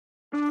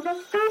right,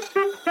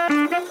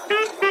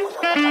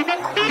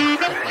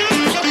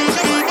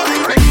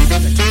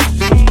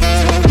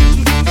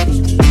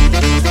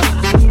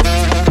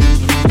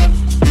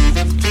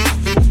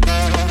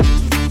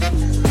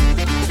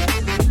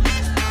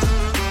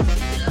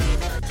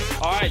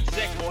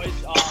 sick boys.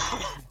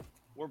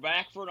 We're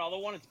back for another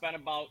one. It's been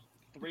about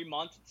 3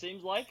 months, it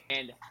seems like.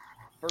 And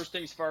first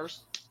things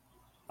first,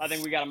 I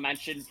think we got to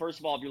mention, first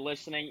of all, if you're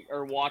listening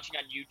or watching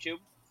on YouTube,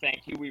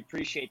 thank you. We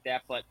appreciate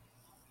that. But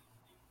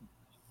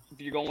if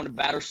you're going to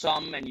bed or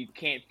something and you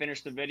can't finish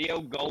the video,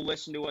 go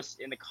listen to us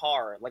in the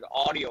car, like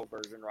audio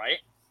version, right?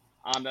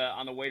 On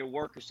the way to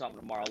work or something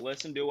tomorrow.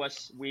 Listen to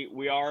us.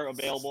 We are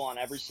available on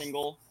every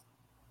single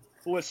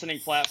listening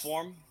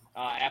platform.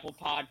 Apple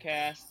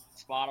Podcast,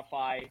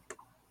 Spotify,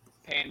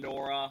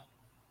 Pandora,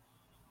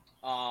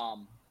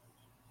 iPod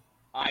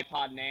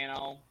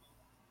Nano,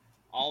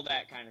 all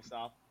that kind of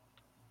stuff.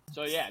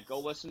 So yeah, go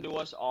listen to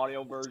us,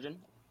 audio version,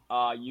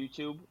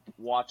 YouTube,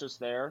 watch us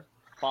there.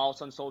 Follow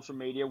us on social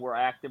media. We're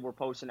active. We're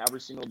posting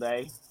every single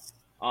day.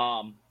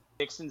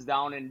 Dixon's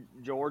down in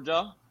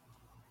Georgia.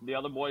 The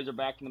other boys are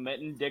back in the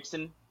mitten.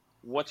 Dixon,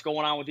 what's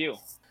going on with you?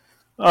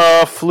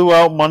 Flew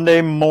out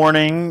Monday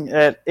morning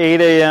at 8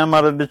 a.m.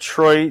 out of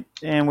Detroit,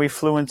 and we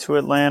flew into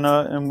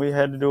Atlanta, and we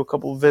had to do a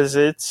couple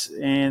visits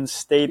and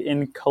stayed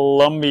in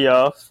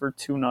Columbia for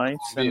 2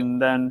 nights. And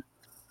then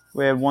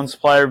we had one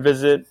supplier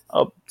visit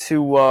up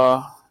to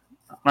on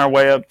our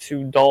way up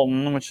to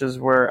Dalton, which is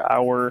where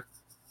our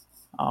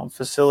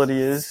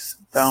facility is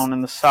down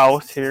in the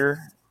south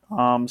here.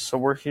 So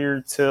we're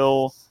here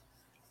till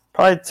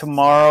probably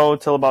tomorrow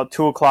till about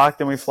 2 o'clock.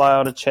 Then we fly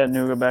out of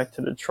Chattanooga back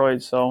to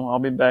Detroit. So I'll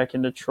be back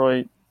in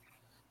Detroit. I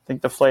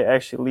think the flight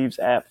actually leaves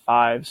at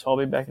 5. So I'll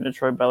be back in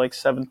Detroit by like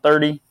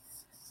 7:30.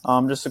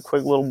 Just a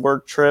quick little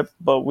work trip,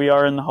 but we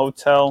are in the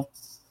hotel.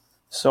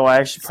 So I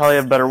actually probably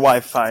have better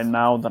Wi-Fi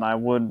now than I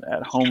would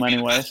at home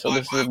anyway. So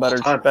this is a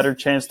better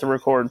chance to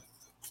record.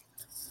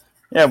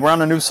 Yeah, we're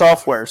on a new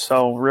software.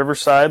 So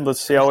Riverside,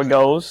 let's see how it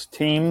goes.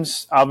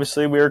 Teams,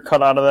 obviously we were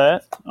cut out of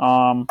that.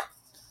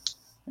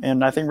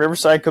 And I think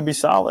Riverside could be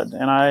solid.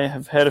 And I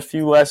have had a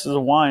few glasses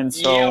of wine,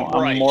 so yeah,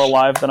 right. I'm more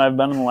alive than I've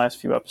been in the last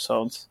few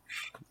episodes.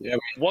 Yeah.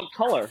 What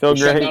color? Feel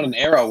great. Down an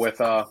arrow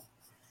with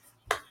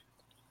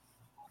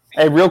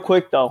Hey, real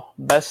quick though,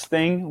 best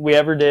thing we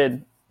ever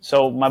did.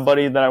 So my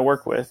buddy that I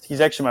work with, he's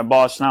actually my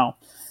boss now.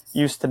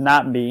 Used to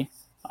not be.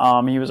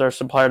 He was our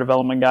supplier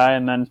development guy,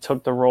 and then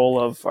took the role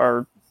of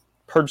our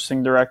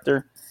purchasing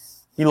director.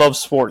 He loves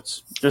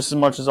sports just as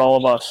much as all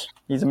of us.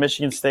 He's a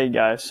Michigan State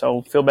guy,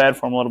 so feel bad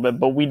for him a little bit.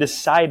 But we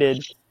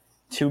decided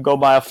to go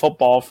buy a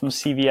football from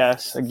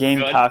CVS, a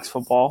Gamecocks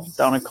football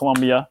down in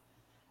Columbia,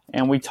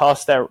 and we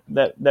tossed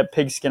that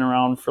pigskin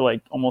around for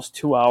like almost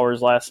 2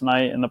 hours last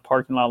night in the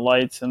parking lot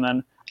lights. And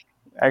then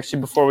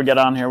actually before we got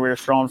on here, we were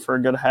throwing for a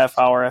good half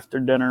hour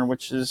after dinner,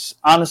 which is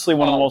honestly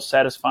one of the most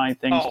satisfying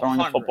things, throwing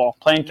a football.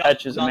 Playing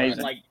catch is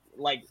amazing.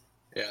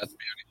 Yeah, it's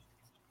beauty.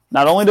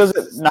 Not only does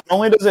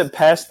it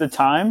pass the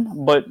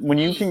time, but when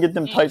you can get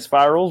them tight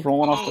spirals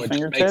rolling off the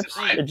fingertips,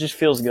 it just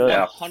feels good.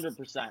 Yeah,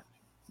 100%.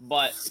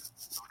 But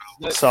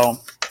so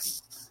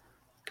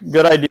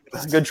good idea,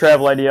 good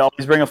travel idea.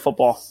 Always bring a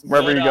football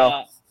wherever you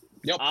go.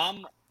 Yep.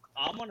 I'm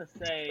gonna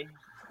say,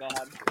 go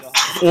ahead.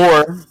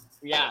 Or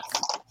yeah.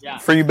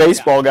 For you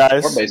baseball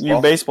guys,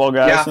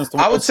 Yeah, since the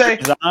I would say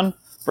on,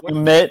 bring a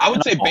mitt. I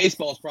would say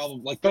baseball is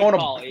probably like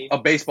throwing a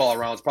baseball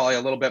around is probably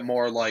a little bit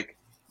more like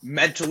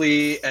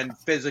mentally and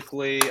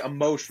physically,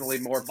 emotionally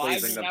more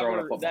pleasing than throwing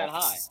a football. That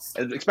high.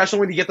 Especially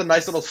when you get the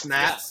nice little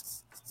snap.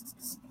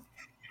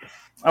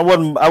 I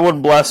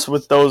wouldn't bless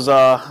with those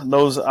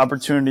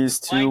opportunities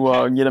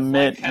to get a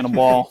mitt and a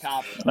ball.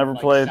 Never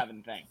played.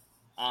 Thing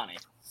on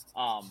it.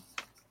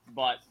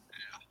 But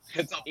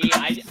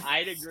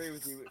I'd agree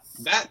with you.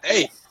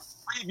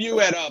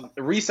 Preview at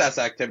recess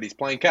activities,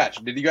 playing catch.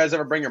 Did you guys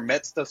ever bring your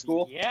mitts to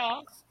school?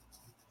 Yeah.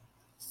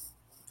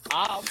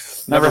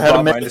 Never had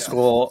a mitt to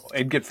school.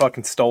 It'd get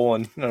fucking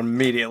stolen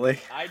immediately.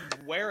 I'd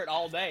wear it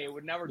all day. It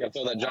would never get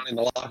stolen. Throw that Johnny in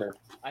the locker.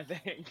 I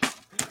think.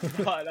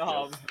 But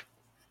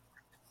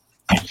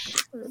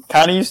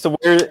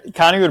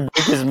Connie would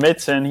break his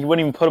mitts and he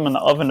wouldn't even put them in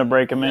the oven to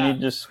break them, and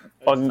he'd just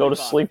fucking go to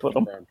sleep with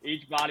them.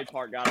 Each body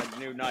part got a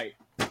new night.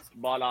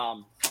 But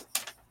all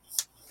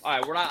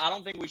right, I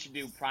don't think we should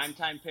do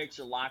primetime picks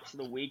or locks of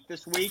the week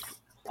this week,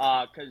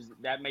 because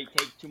that may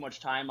take too much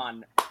time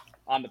on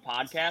the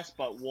podcast.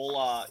 But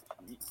we'll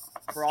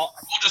for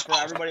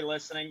everybody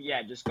listening,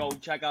 yeah, just go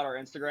check out our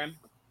Instagram.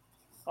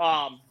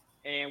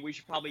 And we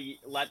should probably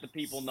let the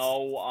people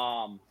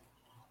know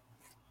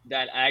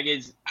that Ag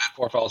is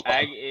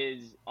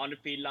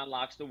undefeated on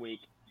locks of the week.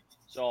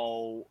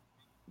 So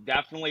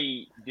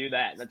definitely do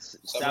that. That's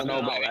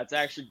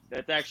 7-0.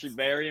 That's actually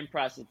very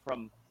impressive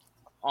from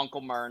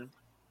Uncle Mern.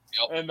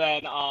 Yep. And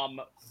then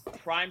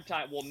prime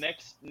time. Well,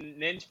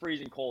 Nin's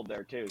freezing cold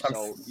there too,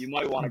 so you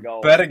might want to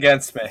go. Bet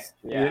against me.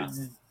 Yeah.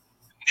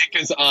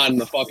 Nick is on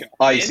the fucking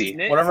icy.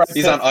 Whatever.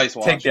 He's on ice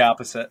watch. Take the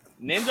opposite.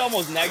 Nin's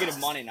almost negative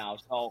money now,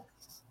 so.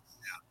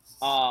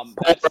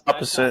 That's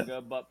opposite. not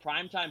good, but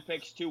primetime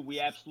picks too. We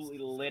absolutely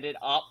lit it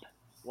up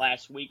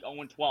last week.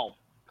 0-12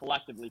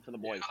 collectively for the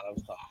boys. Yeah, that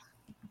was tough.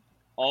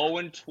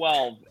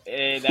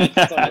 0-12.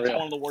 That's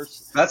one of the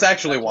worst. That's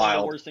actually One wild.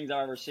 of the worst things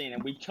I've ever seen.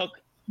 And we took,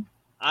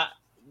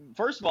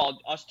 first of all,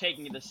 us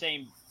taking the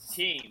same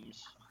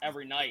teams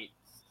every night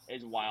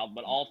is wild.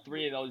 But all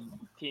three of those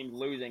teams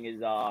losing is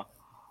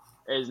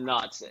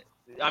nuts.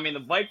 I mean, the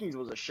Vikings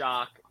was a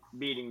shock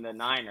beating the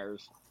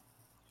Niners,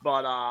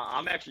 but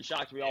I'm actually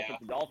shocked we all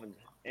picked the Dolphins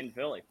in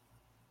Philly.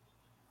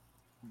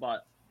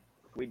 But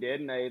we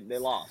did, and they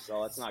lost,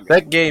 so that's not good.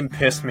 That game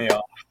pissed me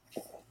off.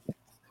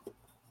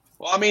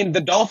 Well, I mean,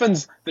 the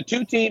Dolphins, the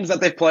two teams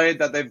that they've played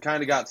that they've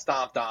kind of got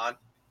stomped on,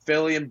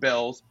 Philly and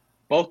Bills.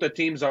 Both those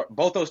teams are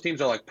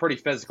like pretty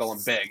physical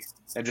and big,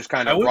 and just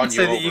kind of run you over. I wouldn't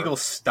say the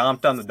Eagles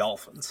stomped on the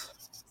Dolphins.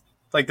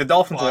 Like the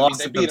Dolphins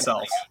lost it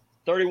themselves.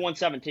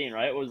 31-17,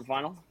 right? What was the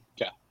final?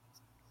 Yeah,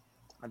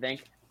 I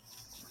think.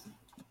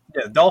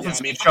 Yeah, the Dolphins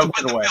choked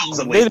it away.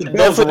 The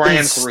Bills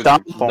ran through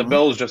them. The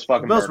Bills just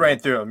fucking. The Bills ran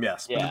through them,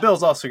 yes. Yeah. But the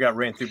Bills also got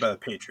ran through by the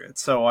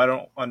Patriots. So I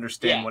don't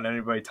understand when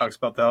anybody talks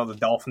about the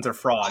Dolphins are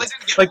frauds.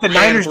 Like the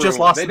Niners just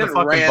lost to the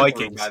fucking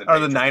Vikings. Are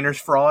the Niners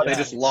frauds? They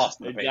just lost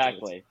to the Patriots.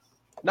 Exactly.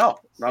 No,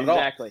 not at all.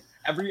 Exactly.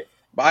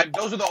 But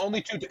those are the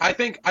only two. I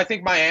think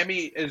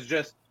Miami is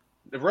just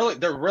they're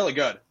really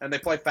good, and they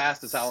play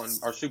fast as hell and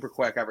are super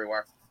quick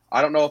everywhere.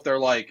 I don't know if they're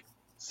like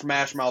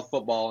smash mouth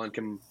football and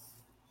can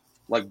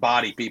like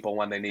body people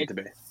when they need to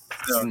be.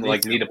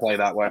 Need to play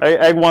that way.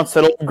 Egg wants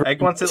it.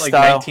 Egg wants it like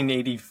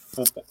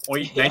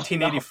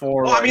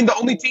 1984. Well, I mean, the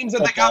only teams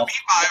that they got beat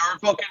by are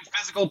fucking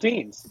physical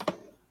teams.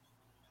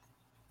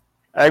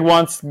 Egg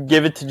wants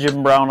give it to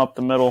Jim Brown up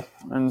the middle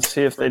and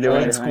see if they do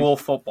it. School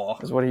football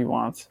is what he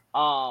wants.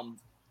 Well,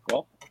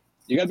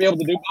 you got to be able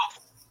to do both.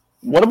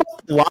 What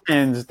about the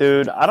Lions,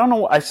 dude? I don't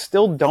know. I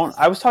still don't.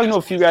 I was talking to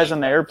a few guys on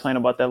the airplane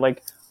about that.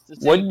 Like,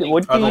 what do you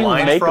make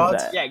of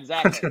that? Yeah,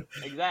 exactly.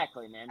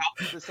 Exactly, man.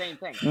 It's the same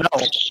thing. No.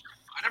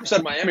 I never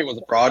said Miami was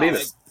a fraud either.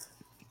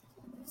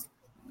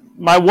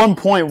 My one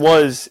point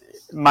was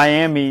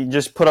Miami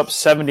just put up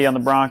 70 on the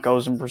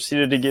Broncos and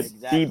proceeded to get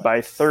beat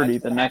by 30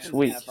 the next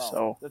week.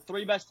 So the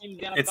three best teams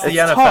in the NFL. It's the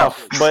NFL.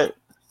 Tough, but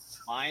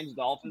Lions,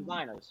 Dolphins,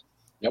 Niners.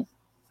 Yep.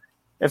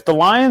 If the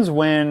Lions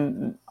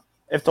win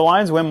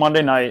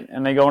Monday night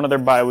and they go into their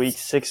bye week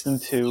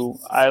 6-2,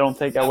 I don't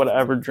think I would have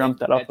ever dreamt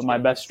that up in my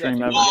best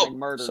dream ever.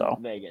 So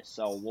Vegas,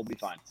 so we'll be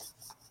fine.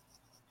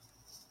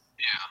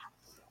 Yeah.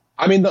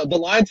 I mean, the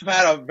Lions have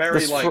had a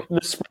very the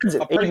spread's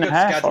at a pretty good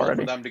 8.5 schedule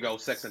already for them to go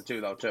 6-2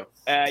 though too.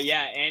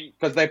 Yeah, and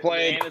because they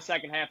played in the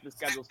second half of the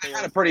schedule. They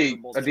had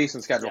a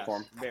decent schedule for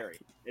them. Very.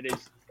 It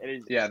is.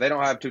 Yeah, they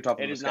don't have too tough.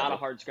 It is not a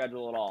hard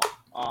schedule at all.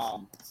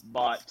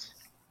 But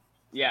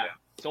yeah,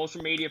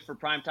 social media for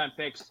primetime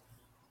picks,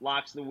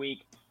 locks of the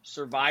week,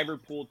 Survivor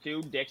Pool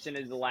 2. Dixon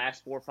is the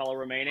last four-fellow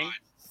remaining.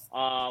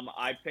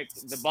 I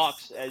picked the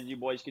Bucks, as you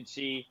boys could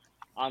see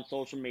on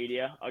social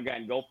media.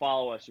 Again, go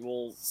follow us.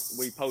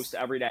 We post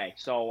every day.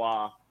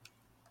 So,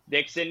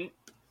 Dixon,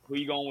 who are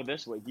you going with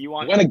this week? Do you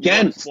want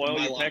to spoil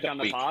your pick on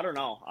the pod or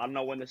no? I don't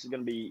know when this is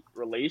going to be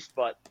released,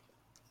 but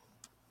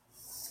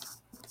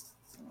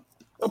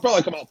it'll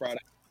probably come out Friday.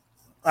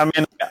 I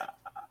mean,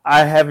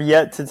 I have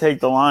yet to take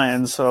the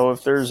Lions, so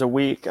if there's a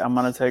week, I'm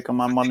going to take them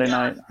on Monday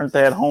night. Aren't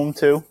they at home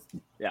too?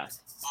 Yeah.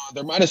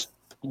 They're minus.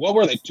 What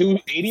were they?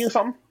 280 or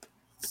something?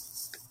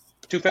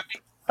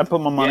 250. I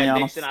put my money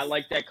on Dixon, I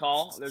like that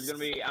call. There's gonna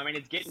be. I mean,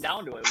 it's getting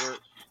down to it.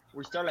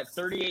 We start at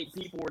 38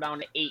 people. We're down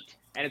to 8,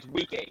 and it's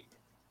week 8.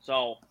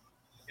 So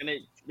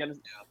it's gonna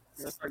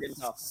start getting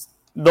tough.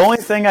 The only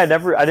thing I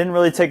didn't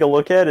really take a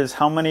look at is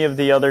how many of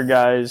the other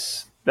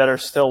guys that are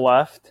still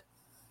left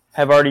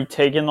have already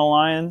taken the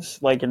Lions,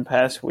 like in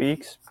past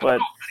weeks. But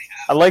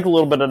I like a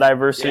little bit of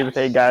diversity with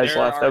 8 guys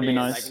left. That'd be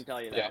nice. I can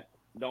tell you that. Yeah.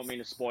 Don't mean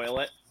to spoil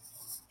it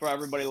for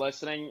everybody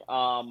listening.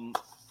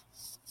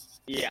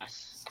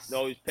 Yes.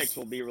 Those picks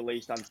will be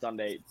released on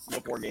Sunday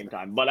before game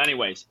time. But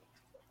anyways,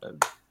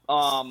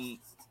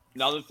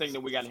 another thing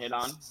that we got hit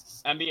on,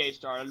 NBA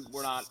started.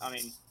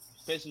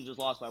 Pistons just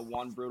lost by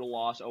 1 brutal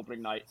loss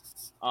opening night.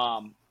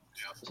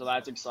 So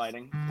that's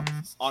exciting.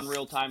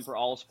 Unreal time for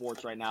all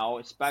sports right now,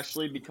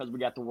 especially because we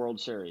got the World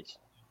Series.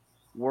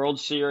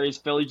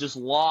 Philly just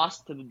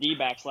lost to the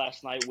D-backs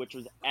last night, which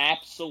was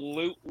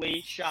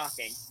absolutely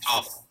shocking.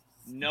 Tough.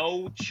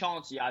 No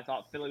Chauncey. I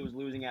thought Philly was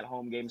losing at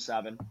home game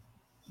 7.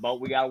 But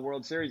we got a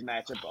World Series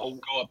matchup. Go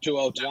up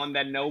 2-0. One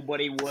that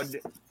nobody would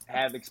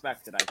have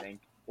expected, I think.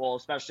 Well,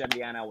 especially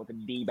Indiana with the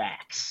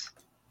D-backs.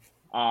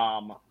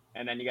 And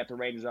then you got the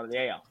Raiders out of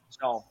the AL.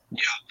 So yeah,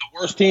 the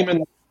worst team out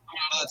of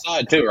that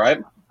side too,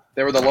 right?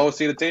 They were the lowest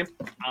seeded team.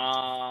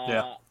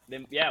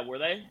 Were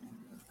they?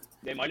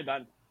 They might have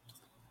been.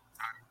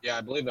 Yeah,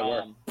 I believe they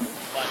were.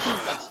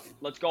 But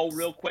let's go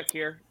real quick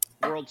here.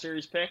 World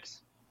Series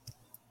picks.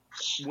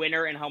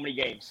 Winner and how many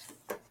games?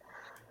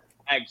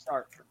 Egg,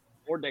 start.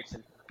 Or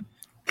Dixon.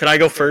 Can I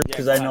go first?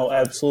 Because I know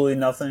absolutely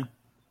nothing.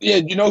 Yeah,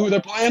 you know who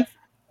they're playing?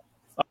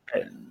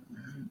 Okay.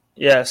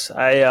 Yes,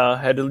 I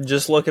had to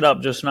just look it up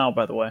just now,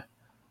 by the way.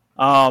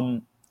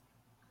 Well,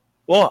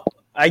 Well,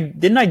 I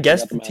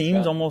guess the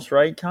teams almost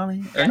right,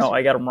 Connie? Or no,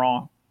 I got them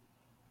wrong.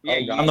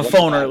 Yeah, on the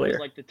phone earlier. It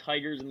was like the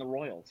Tigers and the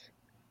Royals.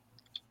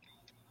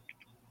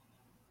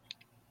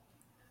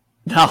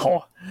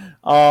 No.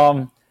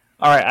 All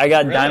right, I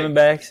got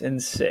Diamondbacks in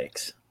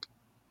 6.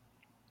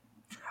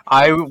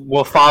 I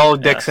will follow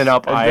Dixon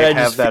up. I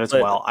have that as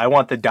well. I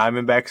want the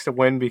Diamondbacks to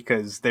win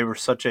because they were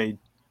such a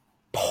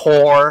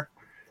poor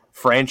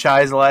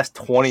franchise the last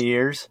 20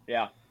 years.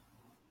 Yeah.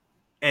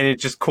 And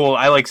it's just cool.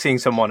 I like seeing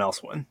someone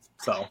else win.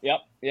 So. Yep.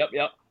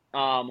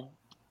 I'll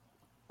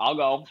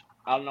go.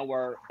 I don't know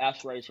where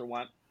S Racer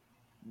went,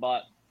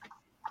 but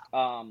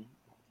I'm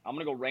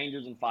gonna go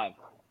Rangers in 5.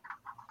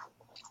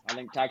 I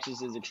think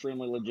Texas is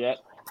extremely legit,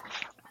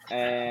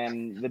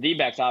 and the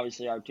D-backs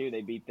obviously are too.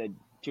 They beat the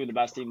 2 of the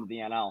best teams of the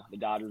NL, the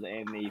Dodgers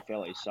and the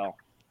Phillies. So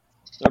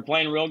they're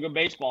playing real good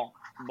baseball.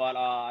 But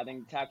I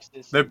think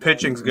Texas. Their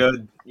pitching's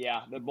good.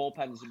 Yeah, their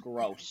bullpen's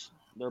gross.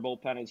 Their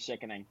bullpen is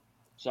sickening.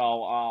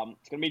 So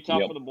it's gonna be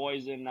tough for the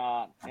boys in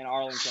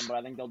Arlington, but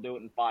I think they'll do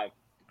it in 5.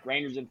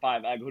 Rangers in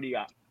 5. Egg, who do you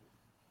got?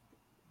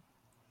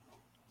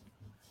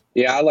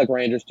 Yeah, I like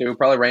Rangers too.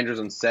 Probably Rangers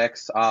in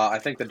 6. I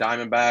think the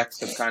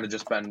Diamondbacks have kind of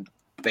just been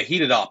they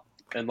heated up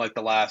in like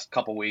the last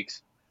couple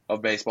weeks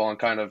of baseball and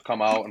kind of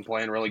come out and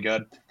playing really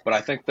good. But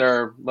I think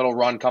their little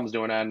run comes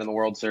to an end in the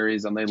World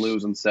Series and they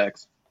lose in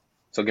 6.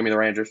 So give me the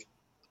Rangers.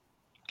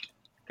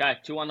 Okay,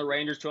 2 on the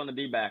Rangers, 2 on the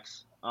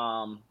D-backs.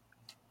 Now,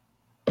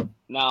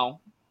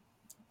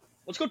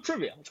 let's go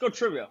trivia. Let's go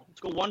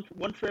one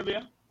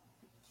trivia,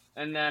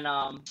 and then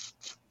a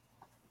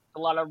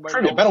lot of everybody.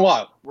 Trivia, been a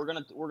while. We're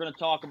gonna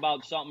talk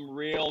about something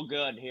real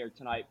good here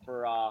tonight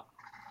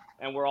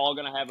and we're all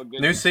gonna have a good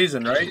new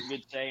season, right?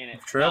 Good say in it.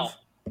 Triv? No.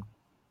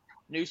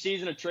 New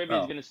season of trivia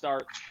is gonna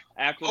start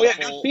after the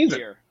whole season.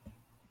 year.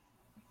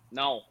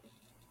 No,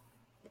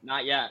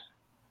 not yet.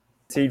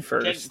 Seed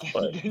first.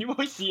 Can you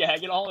boys see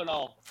Egg at all or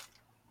no?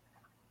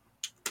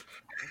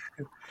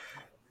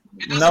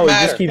 No, it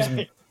just keeps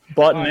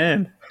butting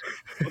in.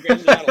 Okay,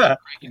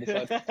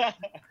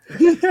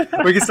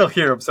 we can still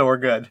hear him, so we're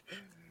good.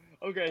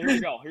 Okay, here we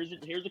go.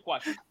 Here's the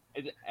question.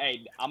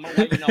 Hey, I'm gonna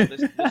let you know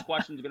this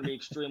question is gonna be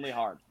extremely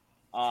hard.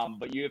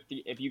 But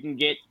if you can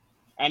get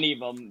any of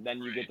them, then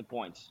you get the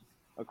points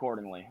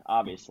accordingly.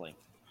 Obviously,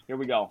 here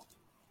we go.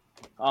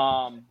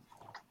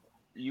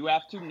 You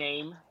have to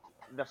name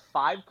the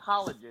 5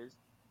 colleges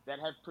that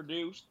have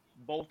produced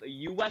both a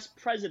U.S.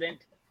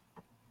 president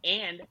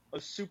and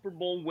a Super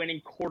Bowl winning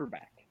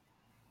quarterback.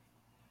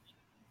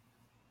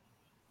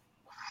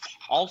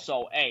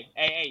 Also,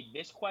 hey,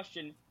 this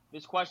question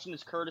is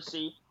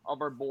courtesy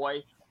of our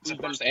boy who's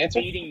been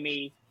feeding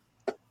me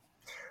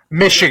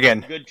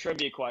Michigan. Good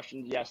trivia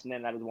questions. Yes, and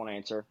then that is one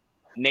answer.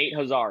 Nate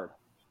Hazard.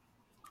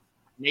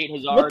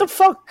 What the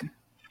fuck?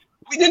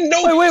 We didn't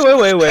know.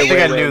 Wait. I think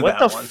I knew what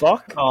that the one.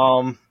 fuck?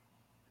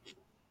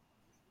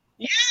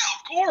 Yeah,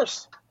 of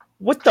course.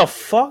 What the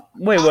fuck?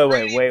 Wait.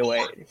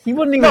 He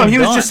wasn't even No, he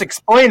was done. just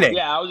explaining.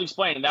 Yeah, I was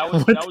explaining. That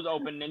was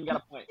open. Then you got a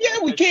point. Yeah,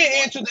 we can't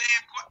answer the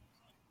damn question.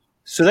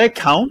 So that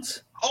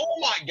counts? Oh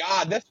my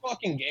god, this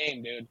fucking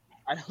game, dude.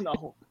 I don't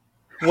know.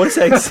 What's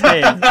that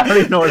saying? I don't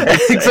even know what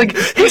that's saying. It's like,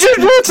 he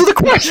didn't answer the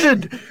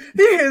question!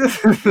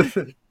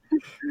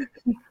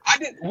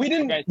 We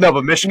didn't. Okay. No,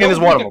 but Michigan is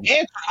one of them.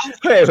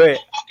 Wait.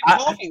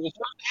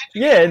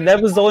 Yeah,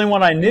 that was the only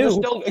one I knew.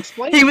 Still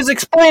explaining. He was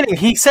explaining.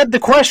 He said the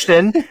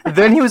question,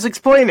 then he was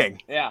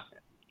explaining. Yeah.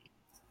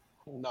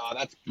 No,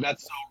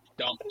 that's so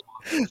dumb.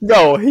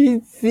 No,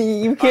 you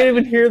can't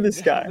even hear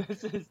this guy.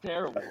 This is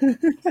terrible.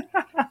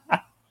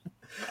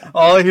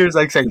 All I hear is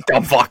like saying,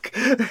 dumb fuck.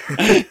 All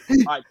right,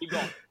 keep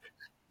going.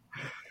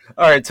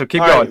 All right, so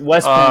keep All going. right,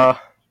 West Point.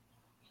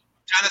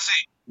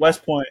 Tennessee.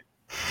 West Point.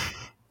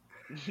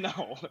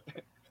 No.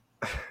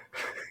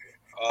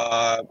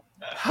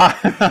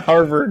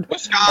 Harvard.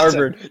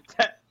 Wisconsin.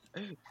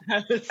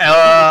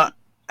 Harvard.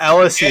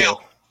 LSU.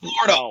 Yale.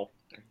 Florida. No.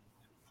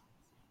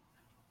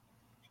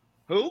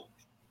 Who?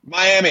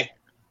 Miami.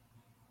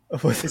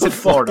 What the said fuck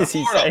Florida. is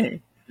he Florida.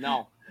 saying?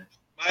 No.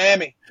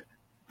 Miami.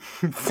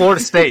 Florida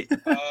State.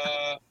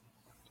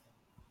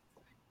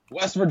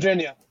 West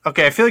Virginia.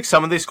 Okay, I feel like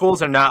some of these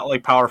schools are not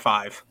like Power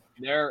 5.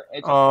 I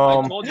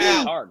told you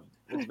it's hard.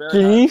 It's very hard.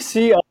 Can you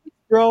see us,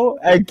 bro?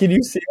 Hey, can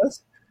you see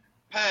us?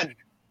 Penn.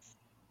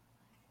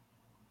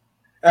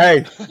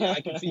 Hey. Yeah,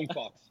 I can see you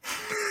fucks.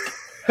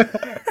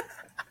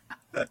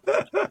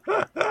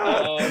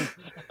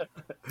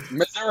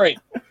 Missouri.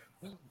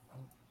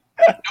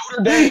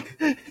 Notre Dame.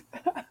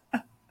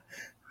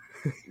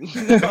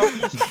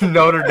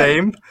 Notre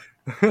Dame.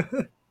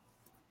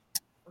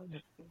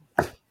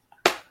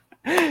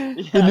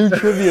 The new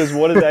trivia is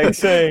what is that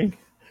saying?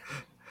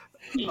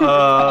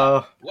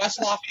 West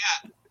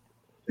Lafayette.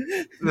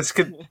 This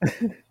could.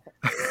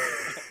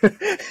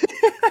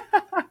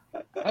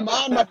 I'm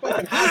on my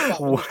fucking hotspot.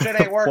 but This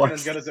shit ain't working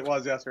as good as it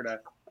was yesterday.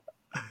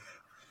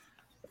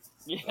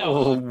 Yeah.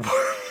 Oh,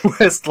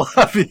 West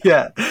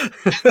Lafayette.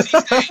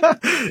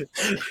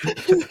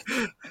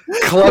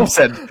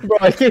 Clemson. Bro,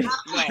 I can't.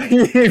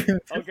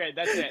 Okay,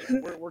 that's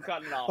it. We're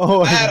cutting it off.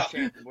 Oh,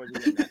 Nevada.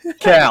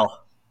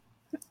 Cal.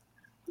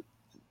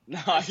 No,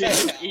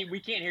 we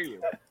can't hear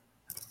you.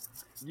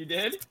 You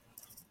did?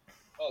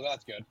 Oh,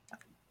 that's good.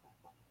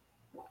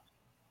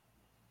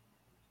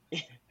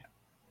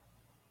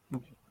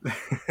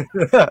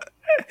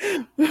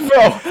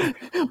 Bro,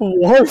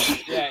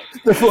 what? Yeah.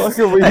 The fuck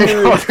are we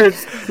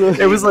doing?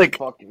 It was like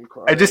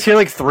I just hear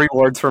like 3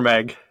 words from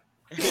Egg.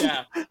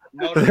 Yeah.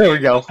 No, There we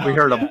go. We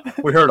heard him.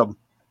 We heard him.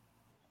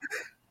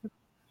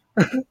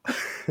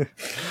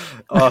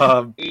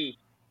 E.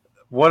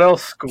 What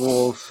else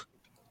schools?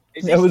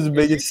 That was the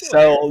biggest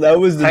sell. That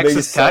was the Texas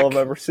biggest sell Tech?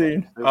 I've ever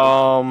seen.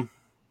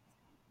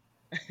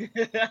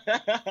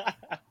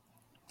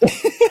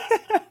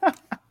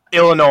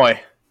 Illinois.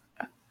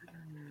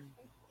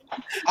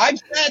 I've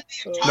said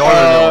the entire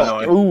Northern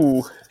Illinois.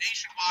 Ooh.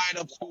 nationwide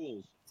of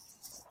schools.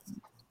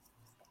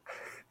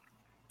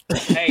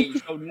 Hey,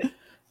 so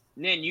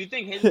Nin, you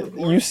think his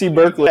UC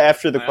Berkeley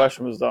after the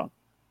question was done.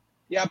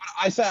 Yeah, but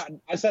I said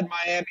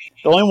Miami.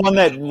 The only one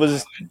that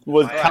was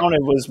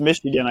counted was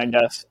Michigan, I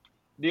guess.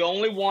 The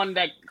only one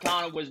that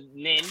counted was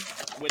Nin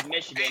with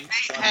Michigan.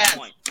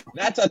 Point.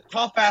 That's a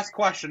tough ass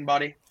question,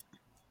 buddy.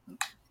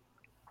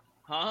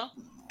 Huh?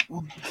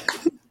 What'd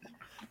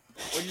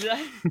you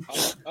say?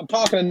 I'm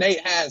talking to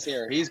Nate Has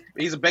here. He's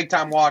a big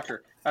time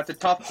watcher. That's a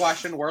tough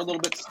question. We're a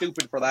little bit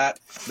stupid for that.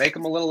 Make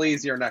them a little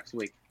easier next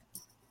week.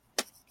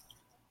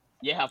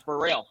 Yeah,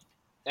 for real.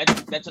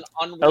 That's an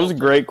unreal. That was a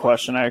great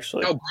question,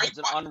 actually. No, great It's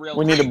an unreal.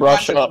 We need to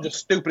brush question. up. I'm just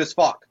stupid as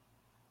fuck.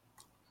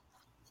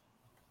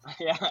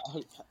 Yeah.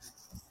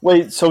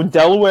 Wait, so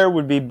Delaware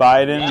would be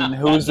Biden, Yeah, and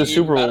who was the that's an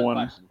Super even Bowl better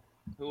winner? question.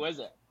 Who is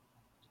it?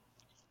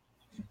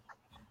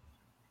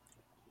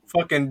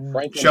 Fucking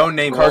Franklin Joe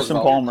Namath. Carson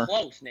Palmer.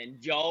 Close, Nin.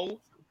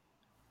 Joe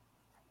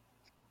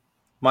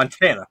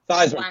Theismann.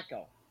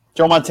 Flacco.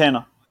 Joe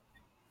Montana.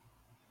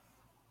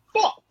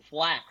 Fuck.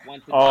 Flack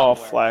went to Oh,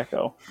 Delaware.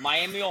 Flacco.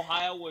 Miami,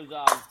 Ohio was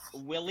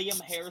William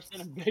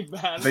Harrison and Big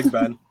Ben. Big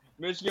Ben.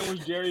 Michigan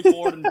was Jerry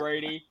Ford and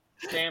Brady.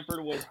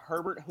 Stanford was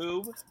Herbert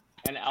Hoob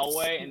and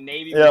Elway, and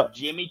Navy Yeah. was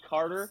Jimmy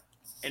Carter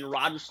and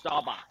Roger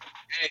Staubach.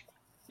 Hey,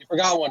 you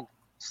forgot one.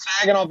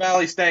 Saginaw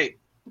Valley State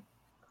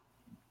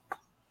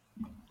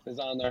is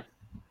on there.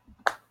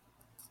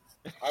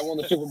 I won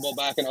the Super Bowl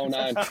back in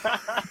 09.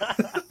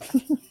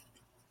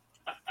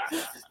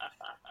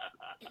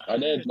 I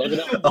did. Look it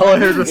up. All I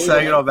heard was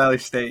Saginaw Valley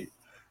State.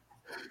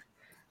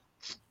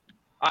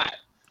 All right.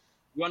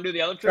 You want to do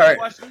the other trivia All right.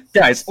 question?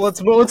 Guys,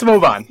 let's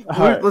move on. All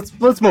right.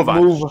 Let's move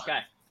on. Move. Okay.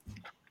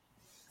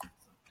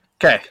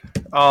 Okay.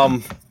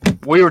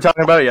 We were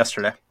talking about it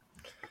yesterday.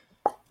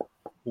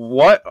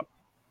 What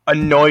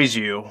annoys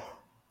you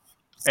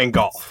in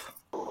golf?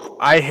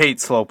 I hate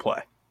slow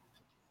play.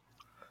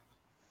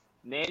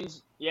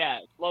 Nin's, yeah,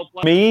 slow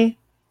play.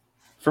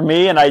 For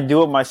me, and I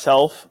do it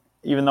myself,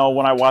 even though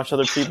when I watch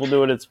other people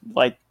do it, it's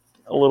like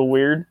a little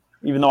weird,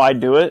 even though I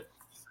do it,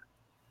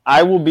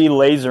 I will be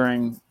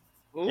lasering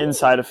Ooh.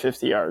 inside of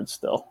 50 yards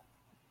still,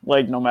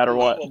 like no matter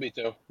what. Will be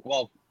too.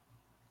 Well,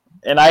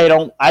 And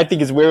I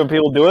think it's weird when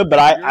people do it, but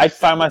You're I a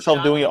find myself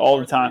shot doing it all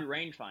the R3 time.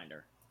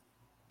 Rangefinder.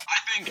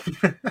 I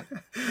think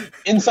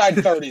inside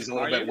 30 is a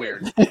little Are bit you?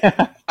 weird.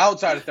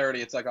 Outside of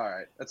 30, it's like, all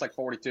right. It's like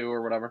 42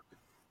 or whatever.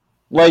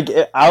 Like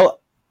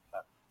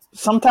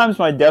sometimes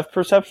my depth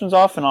perception's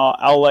off, and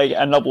I'll like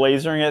end up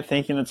lasering it,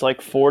 thinking it's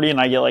like 40,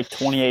 and I get like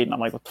 28, and I'm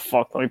like, what the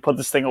fuck? Let me put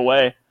this thing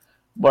away.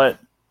 But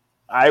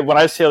when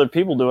I see other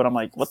people do it, I'm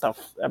like, what the?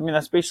 I mean,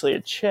 that's basically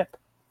a chip.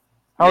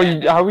 How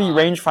are you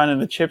range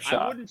finding a chip I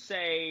shot? wouldn't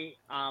say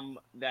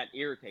that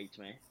irritates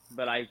me,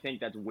 but I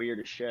think that's weird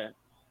as shit.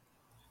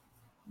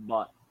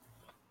 But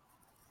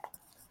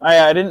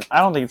I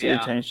don't think it's Yeah.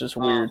 irritating. It's just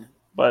weird.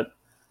 But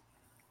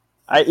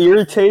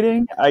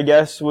irritating, I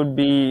guess, would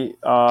be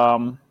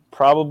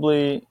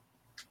probably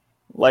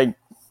like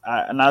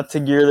not to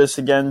gear this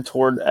again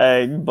toward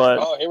Egg, but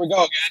Oh, here we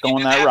go again. going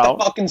You that have route.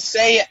 to fucking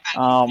say it.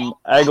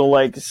 Egg will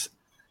like.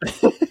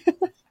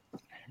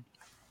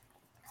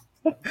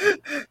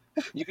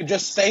 You could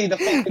just say the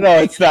fucking No,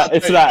 it's not.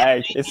 It's not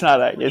Egg. It's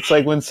not Egg. It's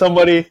like when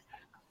somebody.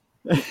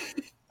 Oh,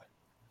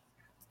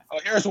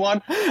 here's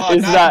one.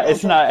 It's not.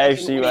 It's not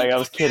actually Egg. I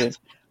was kidding.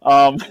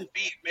 10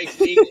 feet makes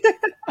the eagle.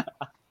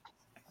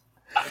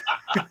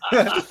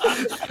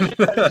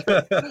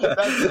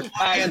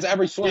 Hands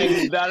every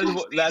swing. that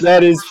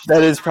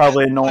That is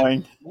probably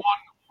annoying. One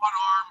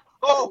arm.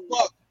 Oh,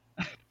 fuck.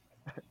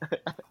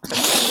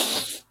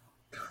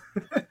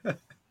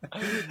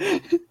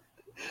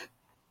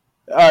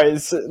 All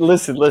right, so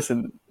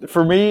listen.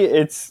 For me,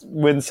 it's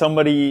when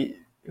somebody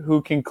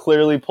who can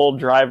clearly pull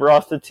driver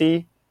off the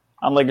tee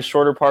on like a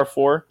shorter par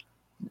 4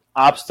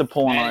 opts to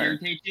pull an that iron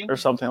irritates you? or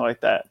something like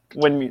that.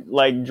 When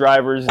like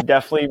drivers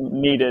definitely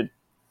needed.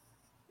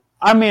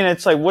 I mean,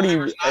 it's like, what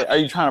are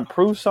you trying to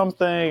prove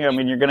something? I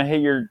mean, you're gonna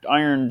hit your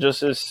iron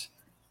just as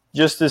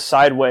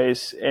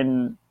sideways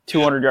and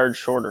 200 yards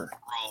shorter.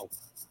 Wrong.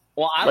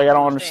 Well, I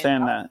don't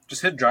understand that.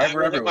 Just hit I driver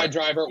will hit everywhere. my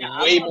driver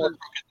Yeah, way I more don't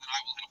crooked than I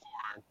will hit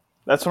a 4-iron.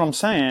 That's what I'm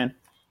saying.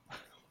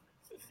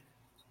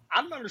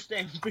 I don't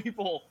understand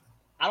people.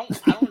 I don't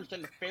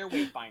understand the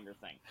fairway finder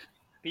thing.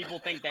 People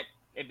think that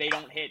if they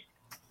don't hit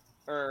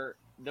or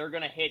they're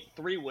going to hit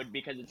 3-wood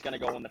because it's going to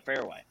go in the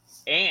fairway.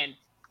 And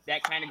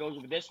that kind of goes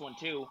with this one,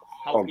 too.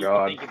 How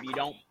people think if you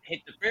don't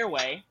hit the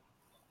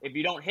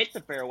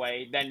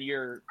fairway, then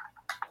you're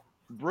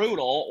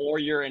brutal or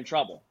you're in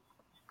trouble.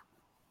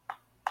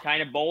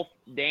 Kind of both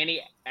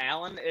Danny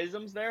Allen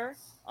isms there,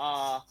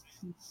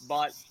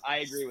 but I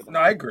agree with them. No,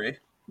 I agree.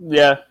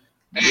 Yeah.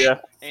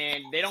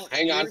 And they don't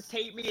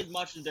irritate me as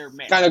much as they're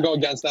missed. Kind of go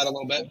against that a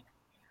little bit.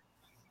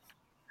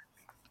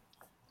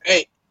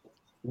 Hey,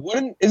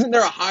 isn't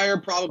there a higher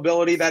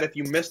probability that if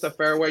you miss the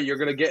fairway, you're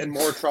going to get in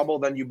more trouble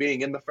than you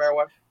being in the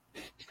fairway?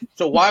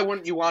 So why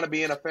wouldn't you want to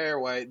be in a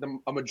fairway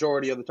a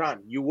majority of the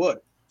time? You would.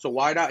 So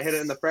why not hit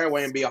it in the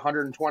fairway and be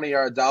 120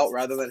 yards out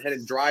rather than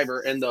hitting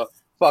driver in the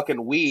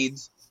fucking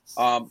weeds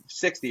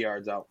 60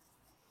 yards out?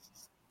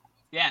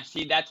 Yeah,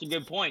 see, that's a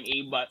good point,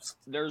 E, but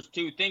there's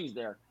two things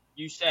there.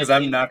 You said because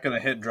I'm not going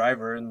to hit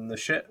driver in the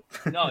shit.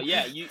 No,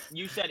 yeah,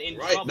 you said in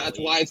right. trouble. That's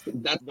why it's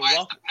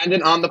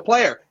dependent on the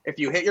player. If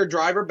you hit your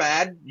driver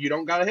bad, you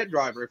don't got to hit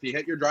driver. If you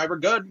hit your driver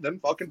good, then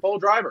fucking pull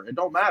driver. It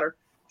don't matter.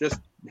 Just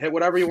hit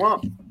whatever you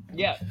want.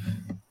 Yeah.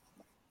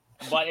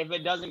 But if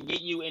it doesn't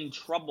get you in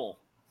trouble,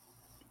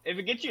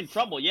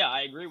 yeah,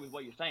 I agree with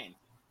what you're saying.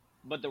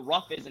 But the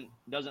rough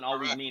doesn't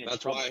always mean it's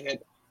trouble. That's why I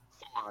hit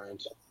 4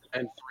 irons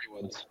and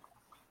 3 woods.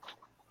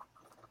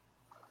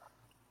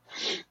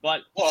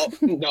 But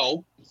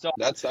no. So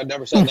I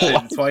never said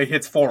that. That's why he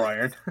hits 4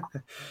 iron.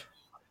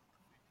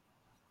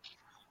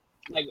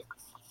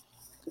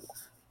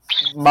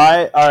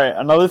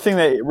 Another thing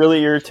that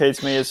really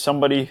irritates me is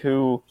somebody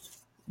who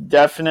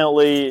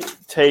definitely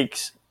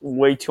takes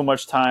way too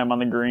much time on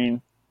the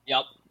green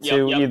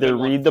to either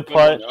read the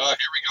putt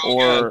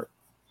or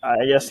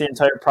I guess the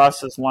entire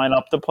process line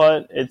up the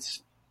putt.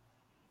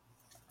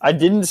 I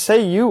didn't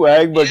say you,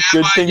 Egg, but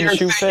good thing you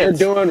shoot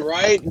fits. You're doing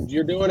right.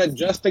 You're doing it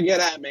just to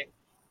get at me.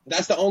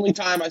 That's the only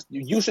time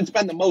you should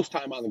spend the most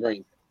time on the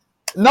green.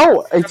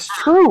 No, it's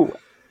true.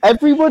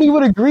 Everybody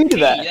would agree to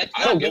that.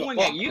 I don't give a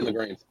fuck on the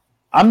greens.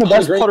 I'm the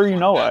best putter you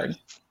know, Egg.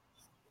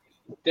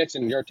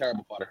 Dixon, you're a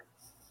terrible putter.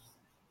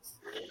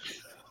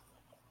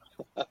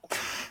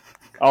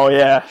 Oh,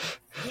 yeah.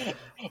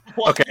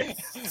 Okay.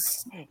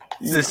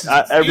 This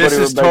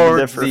is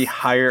toward the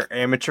higher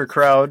amateur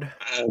crowd.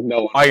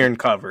 No. Iron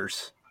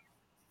covers.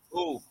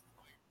 Ooh.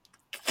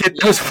 Get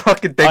those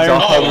fucking things iron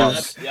off.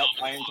 Covers. Yep,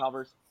 iron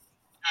covers.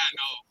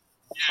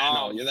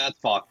 No, that's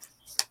fucked.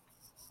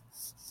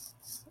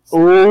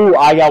 Ooh,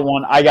 I got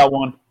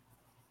one.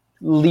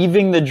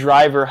 Leaving the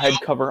driver head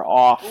cover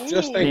off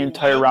Just the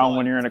entire round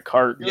when you're in a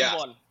cart. Good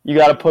one. You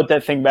got to put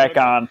that thing back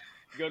on.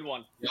 Good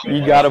one.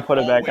 You got to put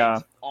it back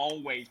on.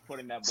 Always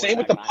putting that. Same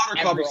with the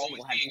putter cover.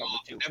 Always being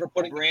off. Never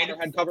putting the putter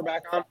head cover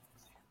back on.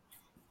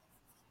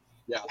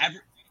 Yeah.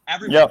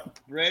 Every Yep.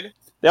 grid.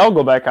 They all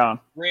go back on.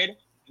 Grid,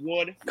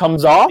 wood.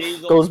 Comes off,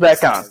 diesel, goes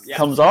back on. yeah.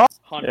 Comes off.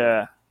 100.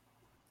 Yeah.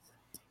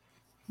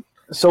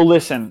 So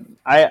listen,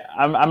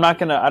 I'm not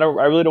gonna. I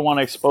really don't want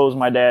to expose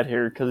my dad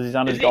here because he's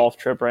on his golf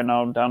trip right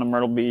now down to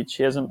Myrtle Beach.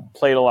 He hasn't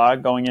played a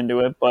lot going into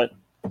it, but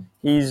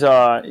he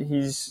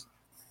hits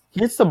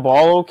the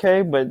ball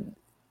okay, but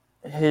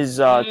his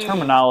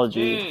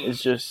terminology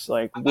is just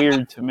like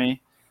weird to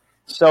me.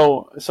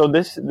 So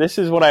this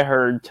is what I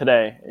heard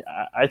today.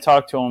 I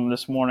talked to him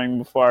this morning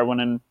before I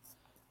went in,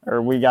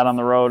 or we got on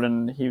the road,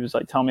 and he was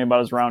like telling me about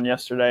his round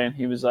yesterday, and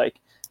he was like,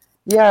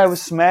 yeah, I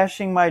was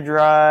smashing my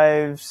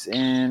drives,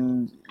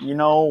 and you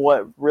know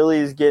what really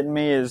is getting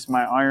me is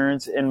my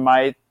irons and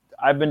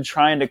I've been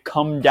trying to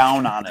come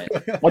down on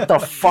it. What the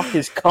fuck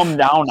is come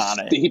down on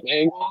it? Deep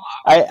angle.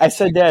 I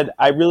said, Dad,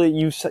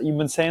 you've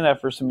been saying that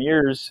for some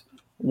years.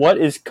 What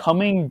is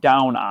coming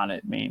down on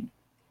it mean?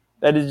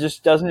 That it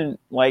just doesn't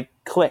like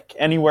click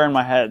anywhere in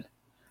my head.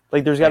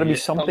 Like there's got to be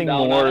something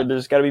more.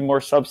 There's got to be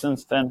more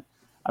substance than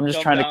I'm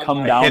just trying to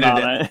come down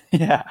on it.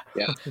 Yeah.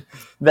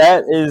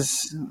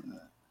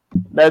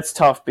 That's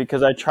tough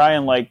because I try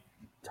and like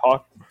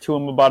talk to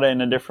him about it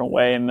in a different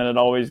way, and then it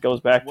always goes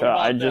back to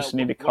I just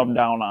need to come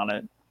down on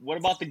it. What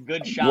about the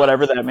good shot?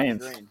 Whatever that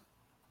means.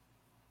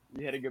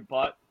 You hit a good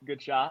putt,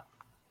 good shot.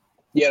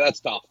 Yeah, that's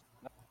tough.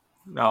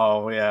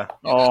 Oh yeah.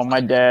 Oh,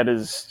 my dad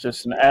is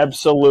just an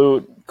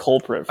absolute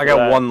culprit. For I got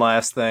that. one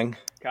last thing.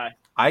 Okay.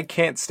 I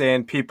can't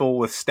stand people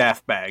with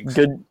staff bags.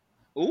 Good.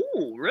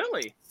 Ooh,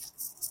 really?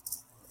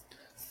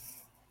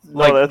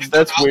 Like no,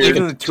 that's weird.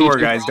 Even the tour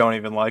guys don't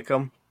even like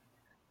them.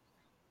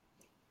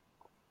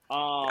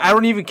 I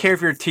don't even care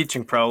if you're a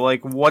teaching pro.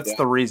 Like, what's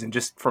the reason?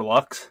 Just for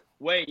looks?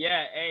 Wait,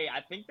 yeah, hey,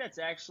 I think that's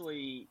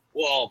actually...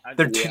 Well,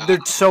 they're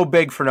so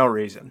big for no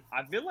reason.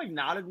 I feel like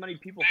not as many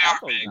people have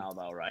those now,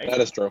 though, right?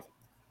 That is true.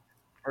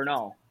 Or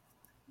no?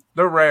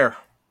 They're rare.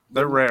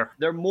 They're rare.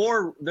 They're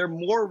more rare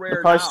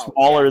they're probably now.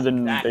 smaller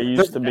than they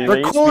used to be.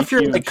 They're cool if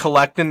you're like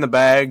collecting the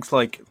bags.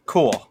 Like,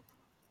 cool.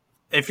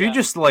 If you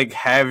just like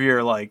have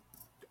your like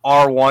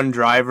R1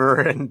 driver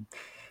and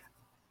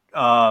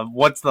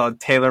what's the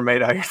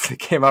TaylorMade iron that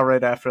came out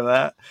right after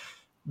that?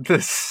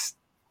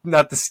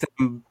 Not the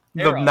stem,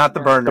 not the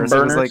burners. The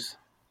burners. It was like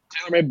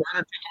TaylorMade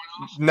burner.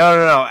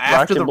 no. After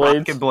Rocket the blades.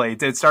 rocket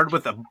blades, it started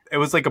with it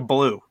was like a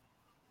blue.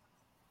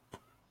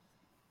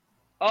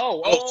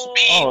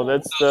 Oh,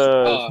 that's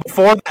the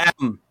Before the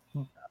M.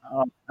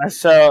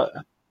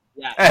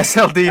 Yeah. SLDR.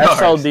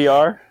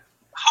 SLDR.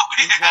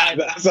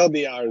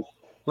 SLDRs.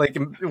 Like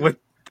with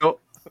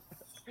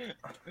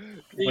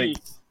like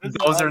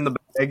those are in the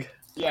bag.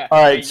 Yeah.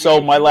 All right, so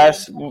my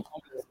last one.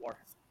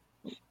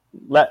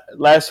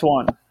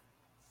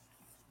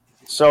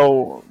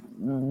 So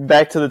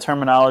back to the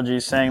terminology,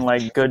 saying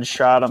like good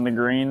shot on the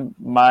green.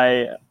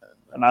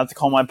 Not to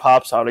call my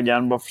pops out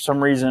again, but for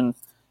some reason,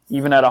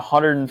 even at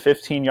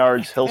 115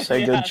 yards, he'll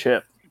say good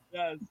chip.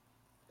 Yes.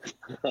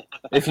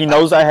 If he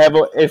knows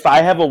if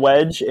I have a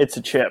wedge, it's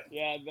a chip.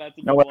 Yeah, that's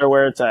a good No matter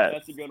where it's at.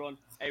 That's a good one.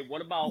 Hey,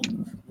 what about?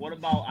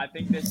 I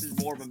think this is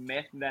more of a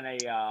myth than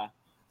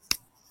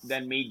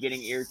me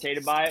getting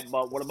irritated by it.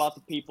 But what about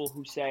the people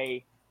who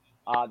say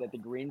that the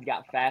greens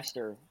got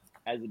faster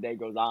as the day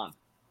goes on?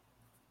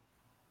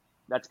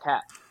 That's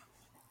cap.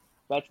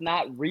 That's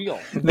not real.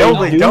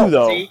 No, they don't.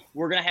 Though. See,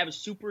 we're gonna have a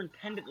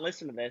superintendent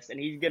listen to this, and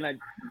he's gonna.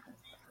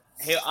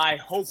 I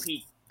hope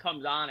he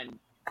comes on and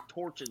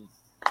torches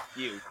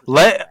you.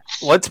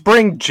 Let's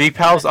bring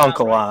G-Pow's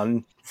uncle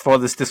on for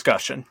this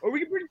discussion. Or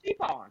we can bring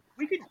G-Pow on.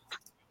 We could.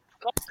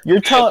 You're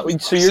telling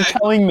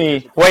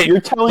me. Wait,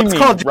 you're telling me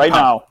right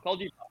now. Call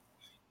G-Pow.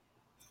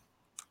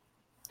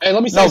 Hey,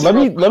 let me say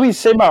let me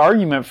say my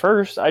argument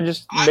first. I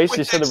just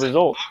basically said the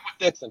result.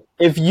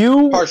 If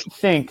you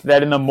think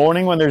that in the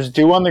morning when there's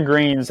dew on the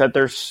greens that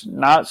there's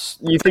not,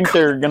 you think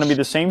they're going to be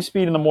the same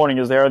speed in the morning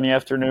as they are in the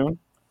afternoon,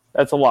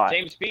 that's a lie.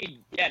 Same speed?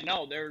 Yeah,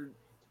 no, they're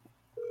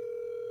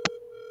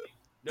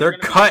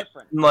cut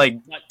like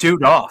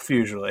dewed off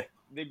usually.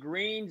 The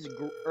greens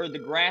or the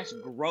grass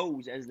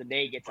grows as the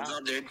day gets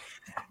on.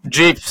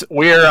 Jeeps,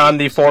 we're on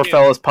the Four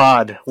Fellas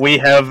pod. We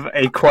have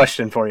a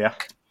question for you.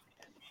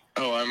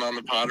 Oh, I'm on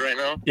the pod right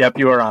now? Yep,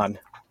 you are on.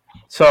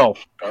 So,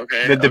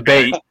 the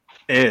debate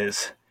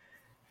is,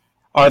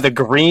 do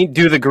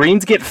the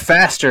greens get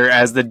faster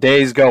as the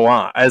days go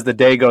on, as the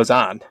day goes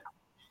on?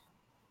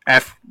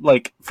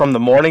 Like from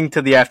the morning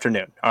to the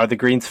afternoon, are the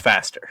greens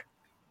faster?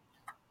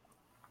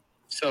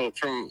 So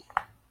it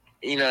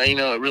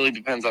really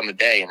depends on the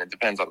day and it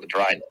depends on the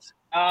dryness.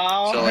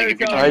 Oh, so like if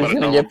you're He's talking about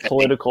going to get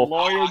political.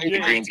 the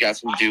greens got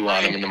some dew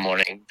on them in the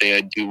morning. They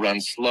do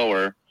run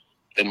slower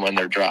than when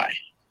they're dry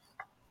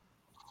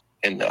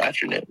in the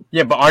afternoon.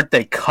 Yeah, but aren't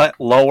they cut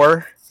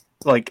lower?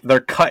 Like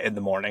they're cut in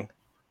the morning.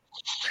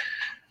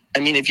 I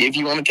mean, if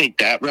you want to take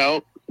that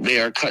route, they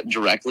are cut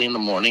directly in the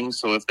morning.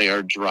 So if they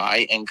are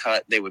dry and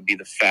cut, they would be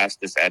the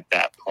fastest at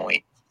that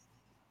point.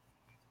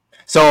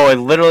 So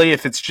literally,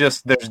 if it's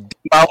just there's dew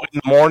out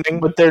in the morning,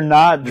 but they're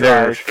not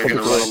dry, they're going to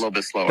run a little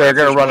bit slower. They're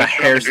going to run a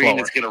hair slower.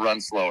 It's going to run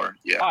slower.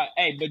 Yeah. All right,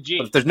 hey, but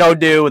if there's no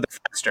dew, they're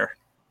faster.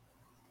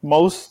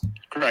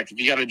 Correct. If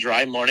you got a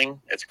dry morning,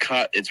 it's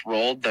cut, it's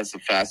rolled. That's the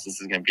fastest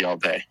it's going to be all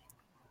day.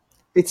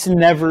 It's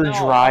never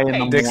dry in the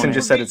morning. Dixon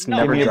just said it's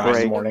never dry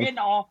in the morning. We're getting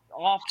off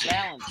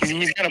balance.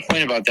 He's got a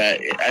point about that.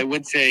 I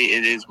would say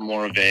it is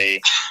more of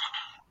a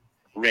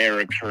rare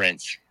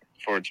occurrence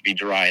for it to be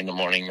dry in the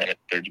morning than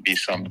there to be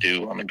some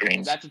dew on the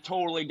greens. That's a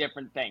totally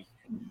different thing.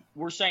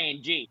 We're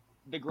saying,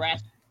 the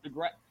grass.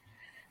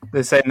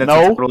 They're saying that's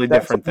a totally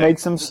different thing.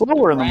 Makes them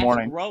slower in the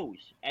morning. Grows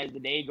as the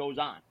day goes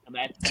on.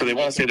 So they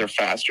want to say they're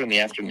faster in the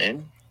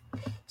afternoon?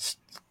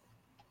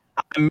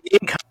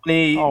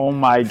 Oh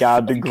my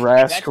God! The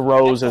grass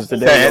grows as the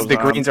day goes on. The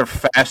greens are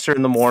faster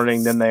in the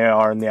morning than they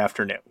are in the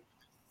afternoon.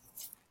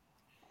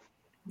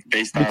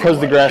 Because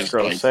the grass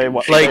grows. Say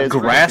what? Like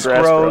grass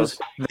grows.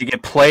 They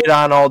get played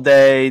on all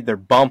day. They're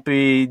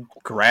bumpy.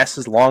 Grass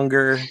is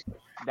longer.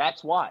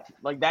 That's why.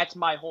 Like that's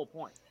my whole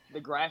point. The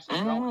grass is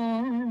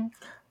growing.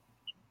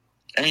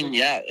 I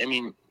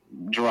mean,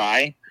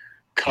 dry,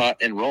 cut,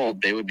 and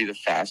rolled, they would be the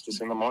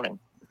fastest in the morning.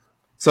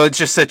 So it's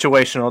just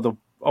situational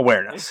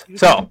awareness.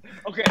 So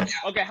okay.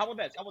 How about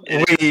this?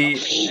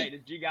 Hey, does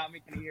G got me?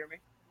 Can you hear me?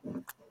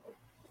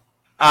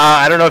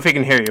 I don't know if he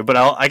can hear you, but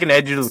I can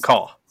add you to the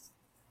call.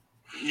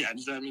 Yeah,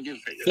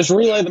 just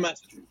relay the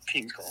message.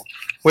 Teams call.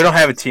 We don't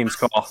have a Teams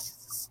call. What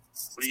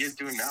are you guys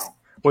doing now?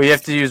 Well, you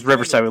have to use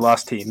Riverside. We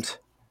lost Teams.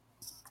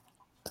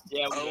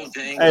 Yeah.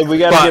 Dang. Hey, we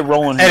gotta get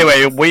rolling.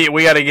 Anyway,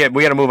 we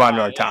gotta move on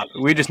to our topic.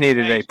 We just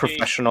needed a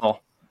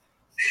professional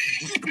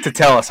to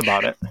tell us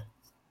about it. All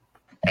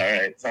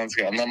right, sounds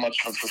good. I'm not much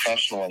of a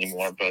professional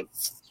anymore, but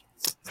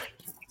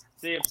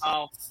see you,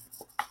 pal.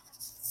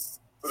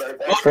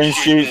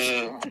 French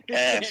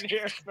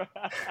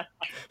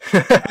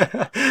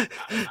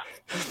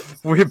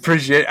We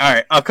appreciate it. All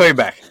right, I'll call you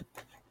back.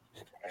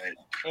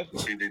 All right.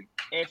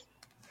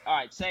 All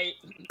right, say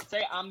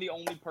I'm the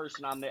only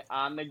person on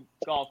the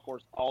golf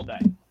course all day,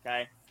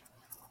 okay?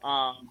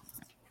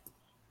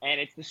 And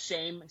it's the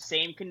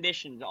same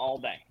conditions all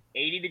day,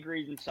 80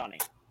 degrees and sunny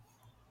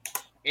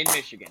in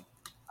Michigan.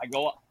 I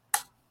go up.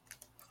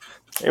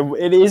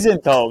 It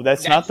isn't though.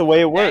 That's not the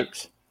way it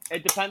works.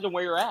 It depends on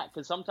where you're at,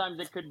 because sometimes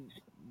it could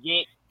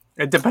get.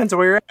 It depends on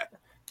where you're at.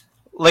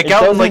 Like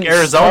out in like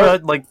Arizona,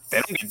 like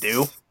they don't get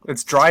dew.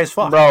 It's dry as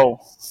fuck, bro.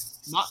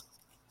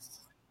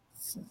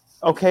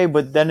 Okay,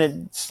 but then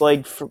it's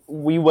like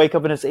we wake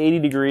up and it's 80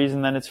 degrees,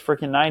 and then it's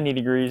freaking 90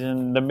 degrees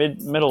in the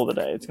middle of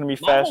the day. It's going to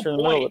be faster in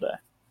the middle of the day.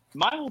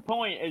 My whole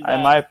point is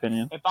in my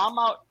opinion. If I'm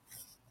out...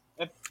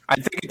 I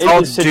think it's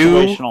all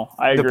situational.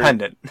 I agree.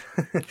 Dependent.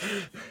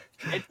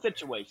 It's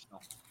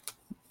situational.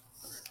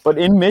 But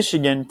in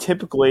Michigan,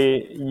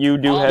 typically, you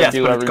do have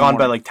dew but every it's gone morning.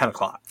 by like 10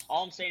 o'clock.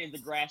 All I'm saying is the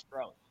grass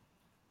grows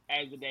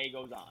as the day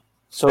goes on.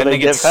 So then they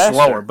get faster.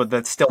 slower, but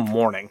that's still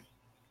morning.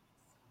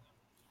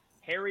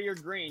 Harry or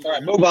Green. All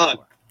right, move on.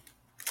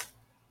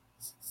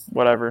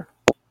 Whatever.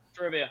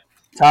 Trivia.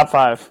 Top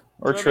 5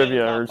 or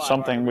trivia or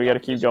something. Right, we got to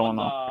keep going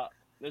on.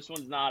 This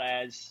one's not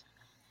as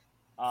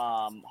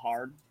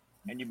hard,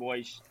 and you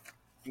boys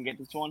can get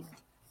this one.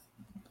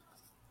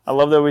 I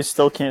love that we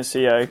still can't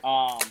see Egg.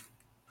 All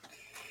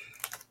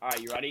right,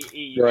 you ready?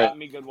 E, you got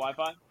me good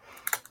Wi-Fi?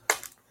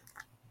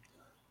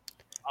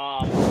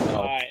 All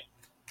right.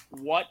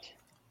 What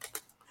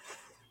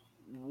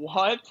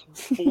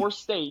 4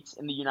 states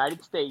in the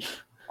United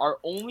States are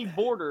only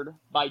bordered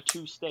by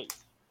 2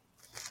 states?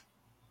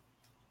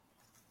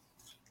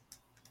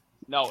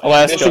 No,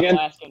 Alaska. Michigan.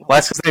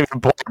 Alaska's not even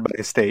bordered by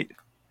a state.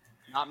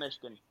 Not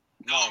Michigan.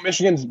 No,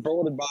 Michigan's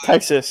bordered by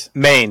Texas.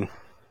 Maine.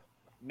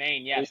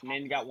 Maine, yes.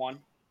 Maine got 1.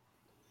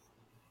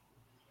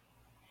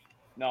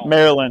 No.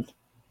 Maryland.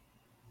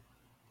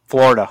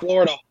 Florida.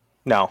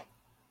 No.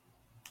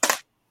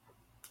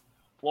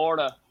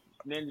 Florida.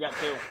 Maine's got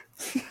 2.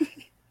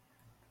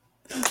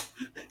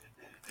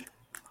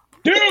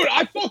 Dude,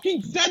 I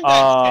fucking said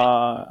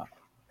that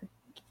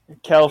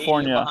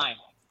California.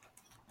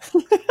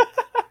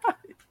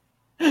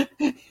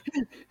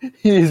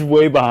 He is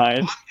way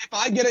behind. If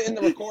I get it in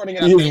the recording,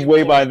 he is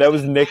way behind. That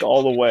was Nick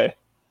all the way.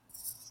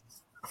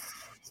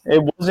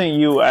 It wasn't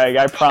you, Egg.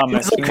 I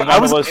promise. I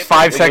was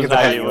 5 seconds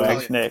ahead of you,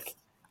 Egg. Nick.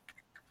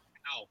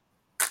 No.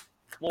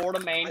 Florida,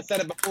 Maine. I said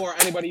it before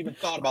anybody even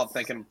thought about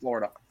thinking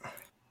Florida.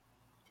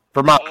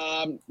 Vermont.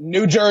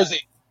 New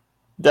Jersey.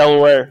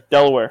 Delaware.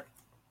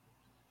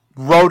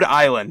 Rhode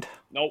Island.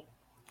 Nope.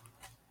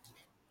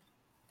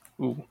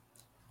 Ooh.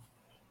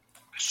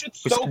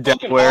 Shit's so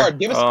fucking hard.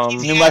 Give us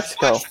New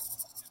Mexico.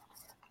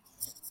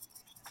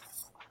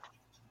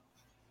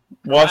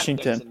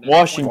 Washington.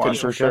 Washington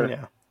for sure.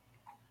 Yeah.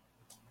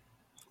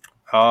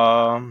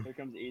 Here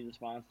comes E's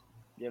response.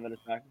 Give it a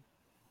second.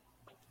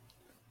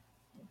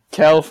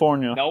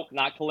 California. Nope,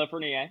 not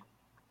California.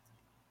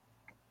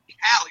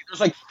 Cali. There's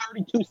like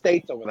 32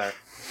 states over there.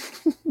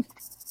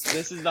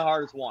 This is the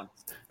hardest one.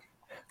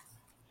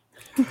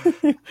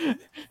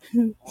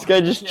 This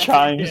guy just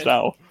chimes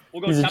now.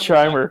 He's a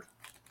chimer.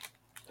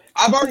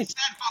 I've already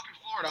said fucking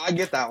Florida. I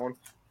get that one.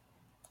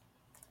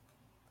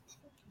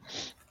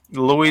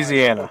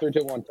 Louisiana. 3,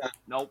 2, 1, 10.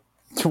 Nope.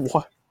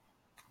 What?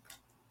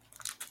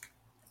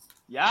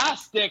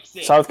 Yes,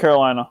 Dixie. South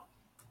Carolina.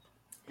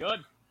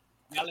 Good.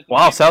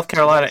 Wow, South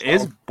Carolina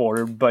is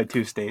bordered by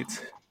 2 states.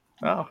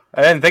 Oh,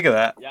 I didn't think of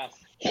that. Yes.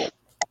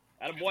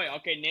 Attaboy.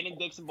 Okay, Nin and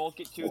Dixon both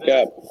get 2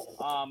 there.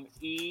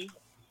 E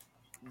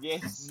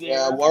gets 0.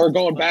 Yeah, we're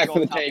going back to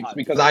the tapes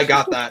because I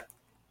got that.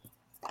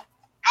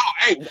 Oh,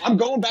 hey, I'm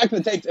going back to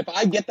the tapes. If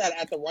I get that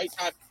at the right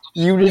time.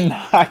 You did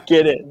not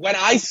get it. When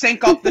I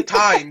sync up the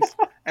times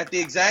at the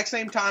exact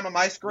same time on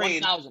my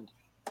screen, 1,000.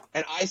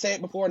 and I say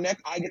it before Nick,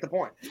 I get the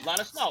point. Let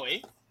us know,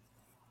 E.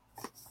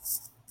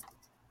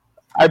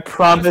 I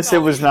promise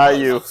it was not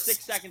you.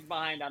 6 seconds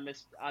behind on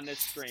this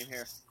stream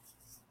here.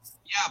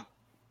 Yeah.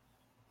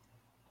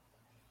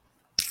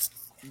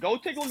 Go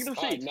take a look at the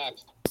receipts.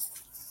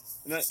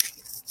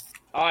 Next.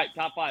 All right,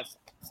 top 5.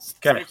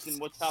 Okay. Dixon,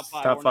 what's top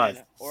 5? Top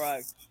 5. All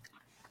right.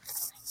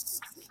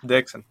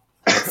 Dixon.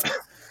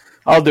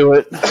 I'll do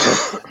it.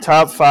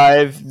 Top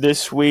 5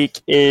 this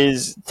week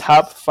is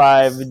top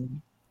 5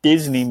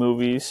 Disney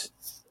movies.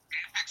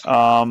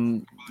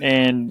 And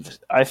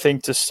I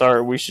think to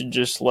start, we should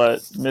just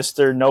let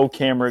Mr. No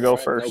Camera go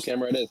first. No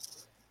camera it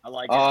is. I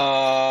like it.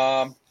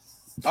 All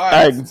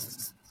right. Egg.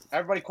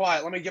 Everybody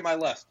quiet. Let me get my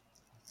list.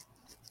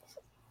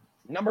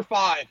 Number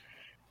 5.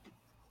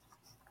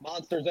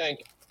 Monsters, Inc.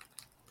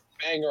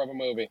 Banger of a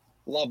movie.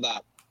 Love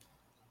that.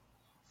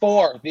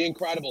 4. The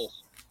Incredibles.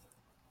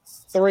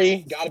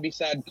 3. Gotta be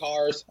said.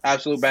 Cars.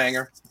 Absolute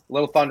banger.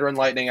 Little thunder and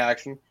lightning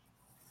action.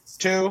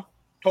 2.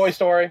 Toy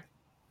Story.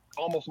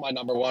 Almost my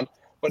number 1.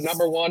 But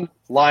number 1,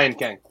 Lion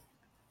King.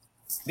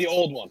 The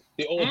old one.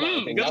 The old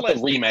Lion King. Not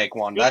the remake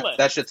one.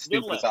 That shit's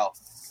stupid as hell.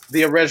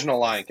 The original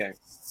Lion King.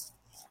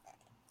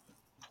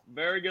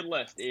 Very good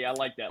list, E. I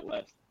like that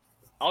list.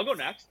 I'll go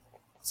next.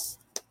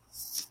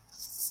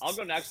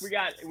 We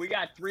got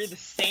 3 of the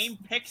same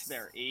picks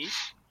there, E.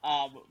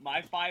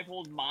 My 5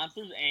 holds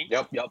Monsters,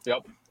 Inc.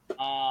 Yep.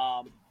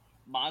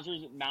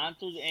 Monsters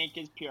Inc.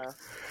 is pure.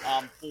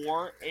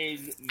 4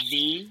 is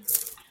The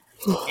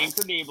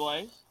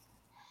Incredibles.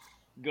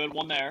 Good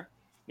one there.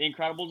 The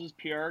Incredibles is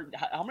pure.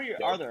 How many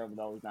are there of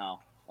those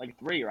now? Like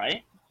 3,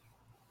 right?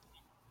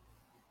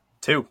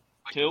 2.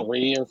 2?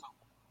 3 or Okay,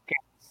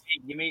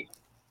 give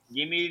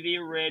me the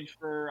ridge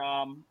for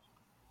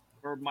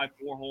my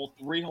 4 hole.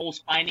 3 holes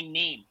Finding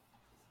Nemo.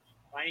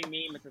 Finding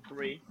Nemo is a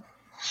 3.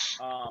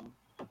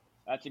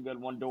 That's a good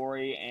one.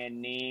 Dory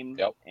and Neem.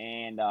 Yep.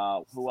 And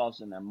who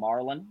else in there?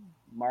 Marlon,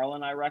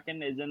 I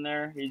reckon, is in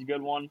there. He's a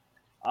good one.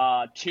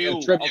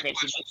 Two. Trivia Okay, so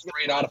question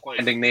straight out of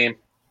Finding Name.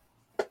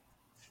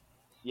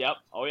 Yep.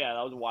 Oh yeah,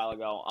 that was a while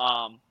ago.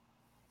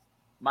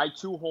 My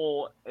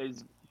 2-hole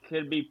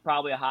could be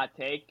probably a hot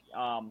take.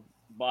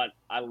 But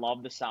I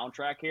love the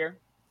soundtrack here.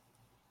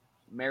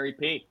 Mary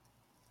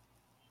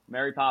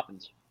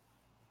Poppins.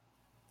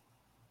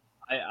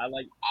 I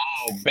like.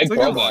 Oh, big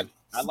throwback.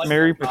 I like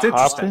Mary Poppins.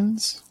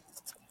 Poppins.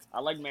 I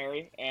like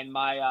Mary, and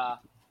my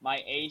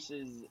ace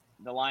is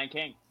The Lion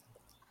King.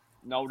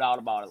 No doubt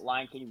about it.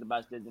 Lion King is the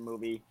best Disney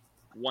movie.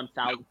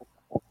 1,000.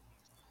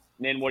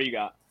 Nin, what do you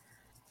got?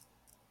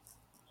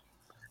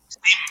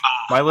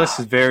 My list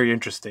is very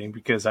interesting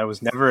because I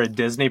was never a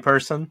Disney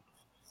person,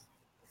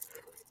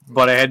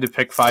 but I had to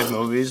pick 5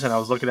 movies, and I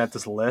was looking at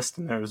this list,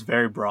 and it was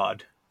very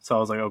broad. So I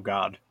was like, oh,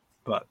 God.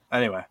 But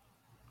anyway,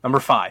 number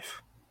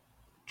 5,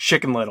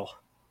 Chicken Little.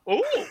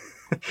 Ooh.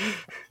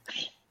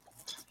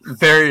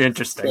 Very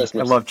interesting.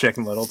 Christmas. I love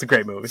Chicken Little. It's a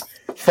great movie.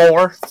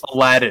 4,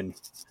 Aladdin.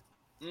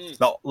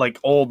 The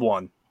old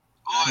one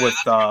with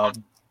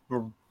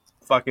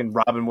fucking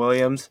Robin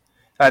Williams.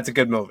 That's a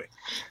good movie.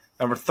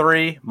 Number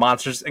 3,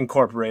 Monsters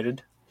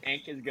Incorporated.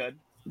 Hank is good.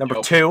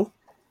 Number 2,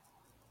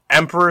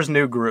 Emperor's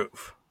New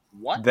Groove.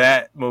 What?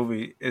 That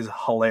movie is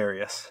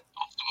hilarious.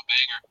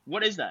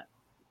 What is that?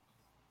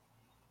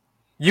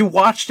 You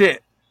watched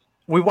it.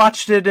 We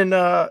watched it in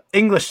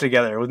English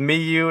together with me,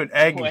 you, and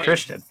Egg and Wait.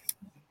 Christian.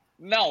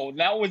 No,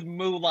 that was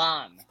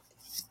Mulan,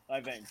 I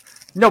think.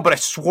 No, but I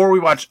swore we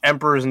watched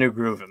Emperor's New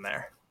Groove in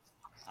there.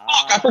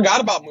 I forgot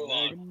about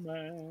Mulan.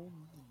 Man,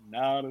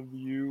 out of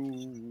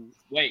you.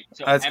 Wait,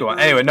 so Let's go on.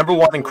 Emperor- Anyway, number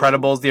 1,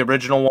 Incredibles, the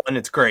original one.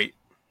 It's great.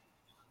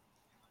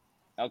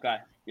 Okay.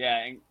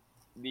 Yeah.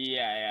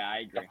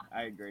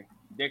 I agree.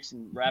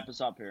 Dixon, wrap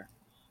us up here.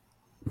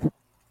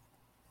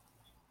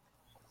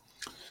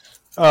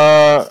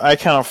 I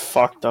kind of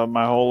fucked up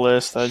my whole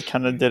list. I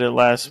kind of did it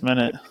last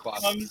minute.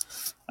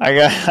 I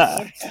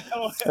got.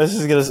 This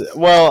is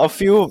gonna. A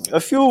few of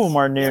them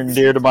are near and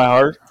dear to my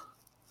heart.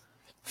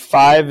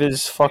 5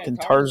 is fucking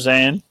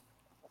Tarzan.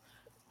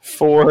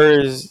 4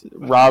 is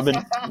Robin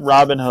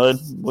Hood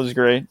was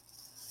great.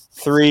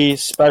 3,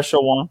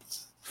 special one,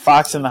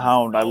 Fox and the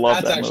Hound. I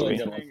love that movie.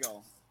 There you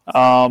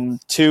go.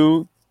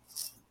 2,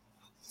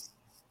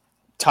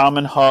 Tom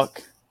and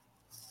Huck.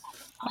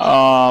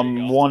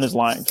 1 is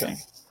Lion King.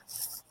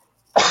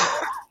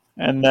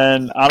 And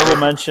then honorable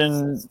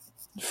mention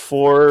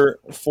for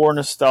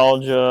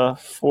nostalgia,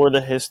 for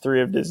the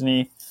history of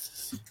Disney.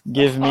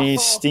 Give me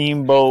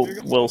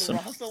Steamboat Wilson.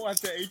 Also at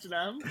the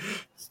H&M.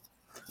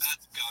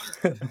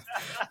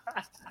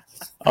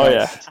 Oh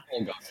yeah,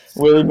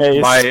 Willie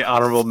Mays. My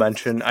honorable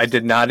mention, I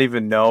did not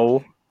even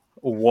know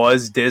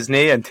was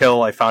Disney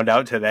until I found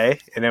out today,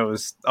 and I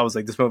was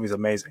like, this movie's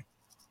amazing.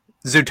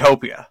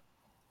 Zootopia.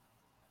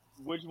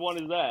 Which one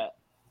is that?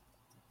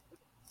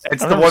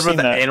 It's I've the never one with seen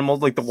the that.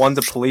 animals, like the one's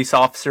a police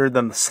officer,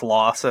 then the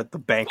sloths at the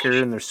banker,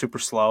 and they're super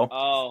slow.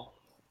 Oh.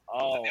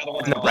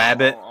 And the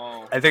rabbit.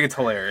 Oh. I think it's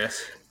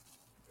hilarious.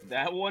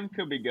 That one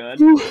could be good.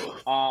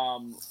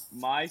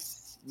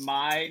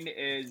 Mine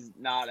is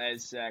not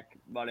as sick,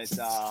 but it's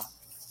a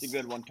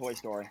good one. Toy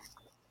Story.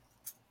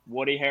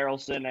 Woody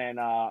Harrelson and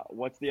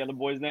what's the other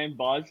boy's name?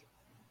 Buzz.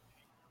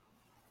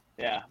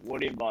 Yeah,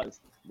 Woody and Buzz.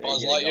 They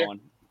Buzz get it Lightyear?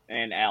 going.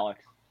 And Alex.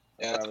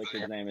 Yeah, Whatever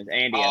his name is.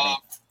 Andy, I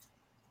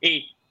think.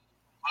 E.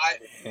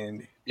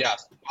 And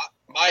Yes.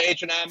 My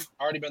H&M,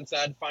 already been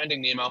said.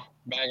 Finding Nemo,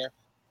 banger.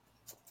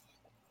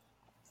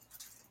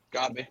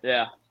 Gotta be.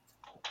 Yeah.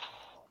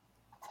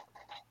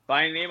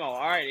 Finding Nemo.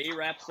 All right, E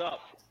wraps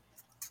up.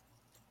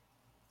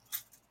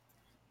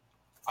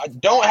 I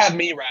don't have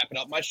me wrapping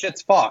up. My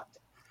shit's fucked.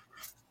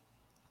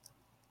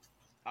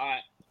 All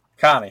right.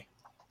 Connie.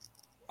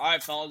 All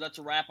right, fellas, that's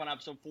a wrap on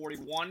episode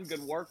 41.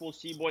 Good work. We'll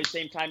see you boys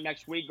same time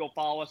next week. Go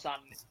follow us on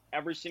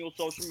every single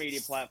social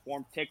media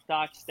platform,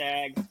 TikTok,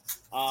 Stag,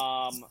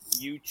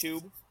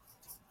 YouTube.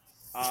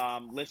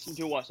 Listen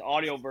to us,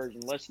 audio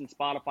version. Listen,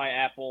 Spotify,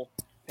 Apple,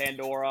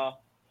 Pandora,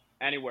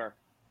 anywhere.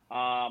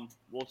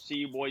 We'll see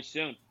you boys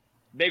soon.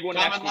 Big one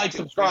Comment, next week. like, too.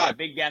 subscribe.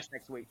 Big guest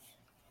next week.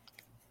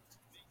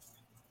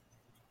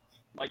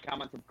 Like,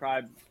 comment,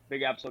 subscribe.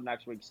 Big episode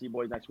next week. See you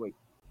boys next week.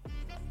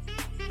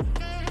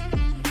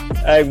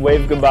 Egg,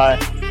 wave goodbye.